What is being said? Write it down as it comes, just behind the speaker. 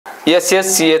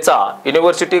एस.एस.स चा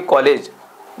university college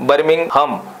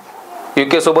Birmingham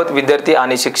UK सोबत विद्यार्थी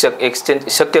आणि शिक्षक एक्सचेंज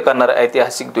शक्य करणारा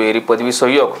ऐतिहासिक दुहेरी पदवी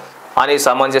सहयोग आणि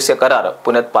सामंजस्य करार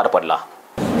पुण्यात पार पडला.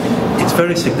 It's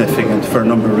very significant for a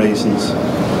number of reasons.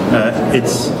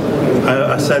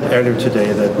 I said earlier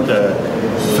today that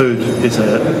food is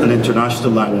an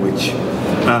international language,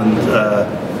 and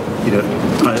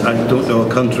I don't know a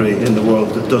country in the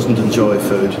world that doesn't enjoy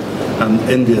food, and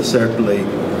India certainly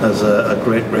has a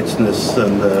great richness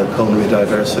and culinary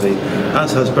diversity,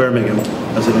 as has Birmingham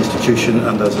as an institution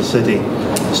and as a city.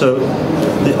 So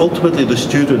ultimately the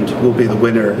student will be the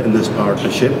winner in this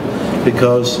partnership,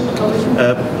 because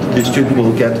the student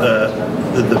will get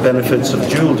the benefits of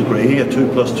dual degree, a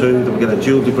 2+2. They will get a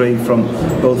dual degree from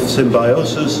both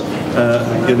Symbiosis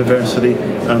University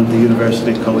and the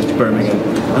University College Birmingham,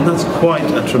 and that's quite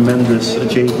a tremendous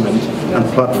achievement and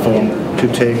platform to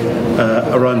take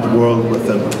around the world with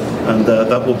them. And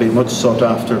that will be much sought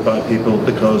after by people,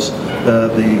 because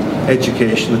the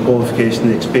education, the qualification,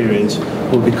 the experience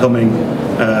will be coming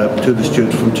to the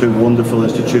student from two wonderful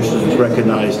institutions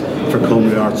recognised for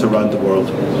culinary arts around the world.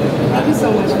 Thank you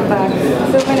so much for that.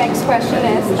 So my next question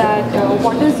is that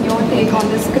what is your take on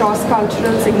this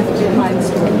cross-cultural significant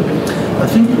milestone? I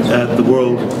think the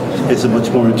world is a much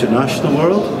more international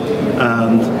world,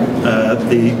 and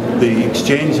the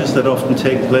exchanges that often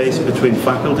take place between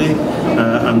faculty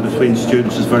and between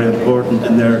students is very important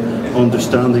in their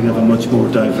understanding of a much more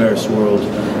diverse world.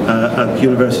 At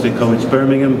University College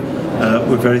Birmingham,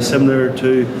 we're very similar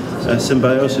to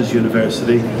Symbiosis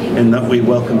University in that we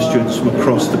welcome students from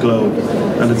across the globe,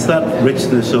 and it's that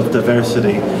richness of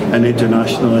diversity and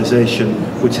internationalisation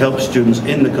which helps students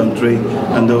in the country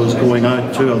and those going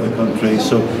out to other countries.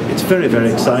 So it's very,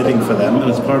 very exciting for them, and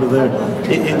it's part of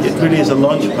it really is a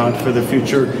launch pad for the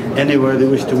future anywhere they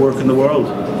wish to work in the world.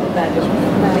 Thank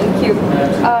you.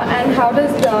 And how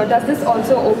does this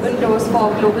also open doors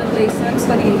for global placements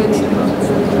for the Indian students?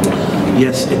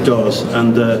 Yes, it does,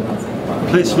 and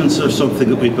placements are something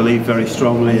that we believe very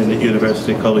strongly in at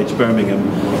University College Birmingham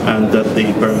and at the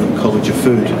Birmingham College of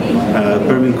Food.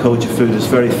 Birmingham College of Food is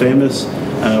very famous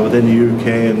within the UK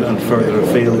and further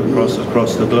afield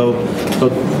across the globe.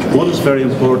 But what is very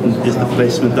important is the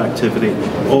placement activity.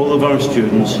 All of our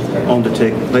students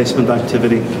undertake placement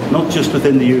activity, not just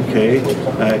within the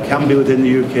UK, can be within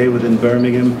the UK, within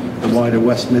Birmingham, the wider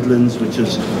West Midlands, which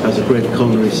has a great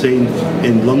culinary scene,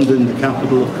 in London, the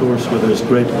capital, of course, where there's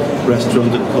great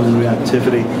restaurant and culinary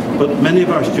activity. But many of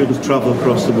our students travel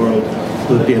across the world,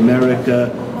 whether it be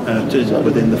America,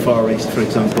 within the Far East, for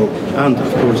example, and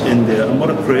of course India. And what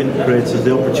it creates is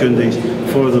the opportunities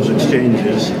for those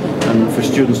exchanges and for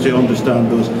students to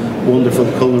understand those wonderful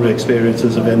culinary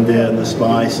experiences of India and the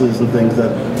spices and things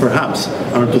that perhaps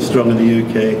aren't as strong in the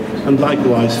UK, and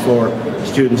likewise for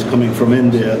students coming from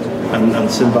India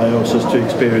and Symbiosis to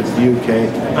experience the UK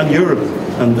and Europe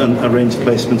and arrange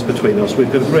placements between us.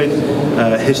 We've got a great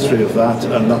history of that,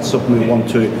 and that's something we want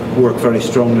to work very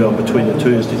strongly on between the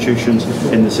two institutions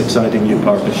in this exciting new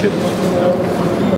partnership.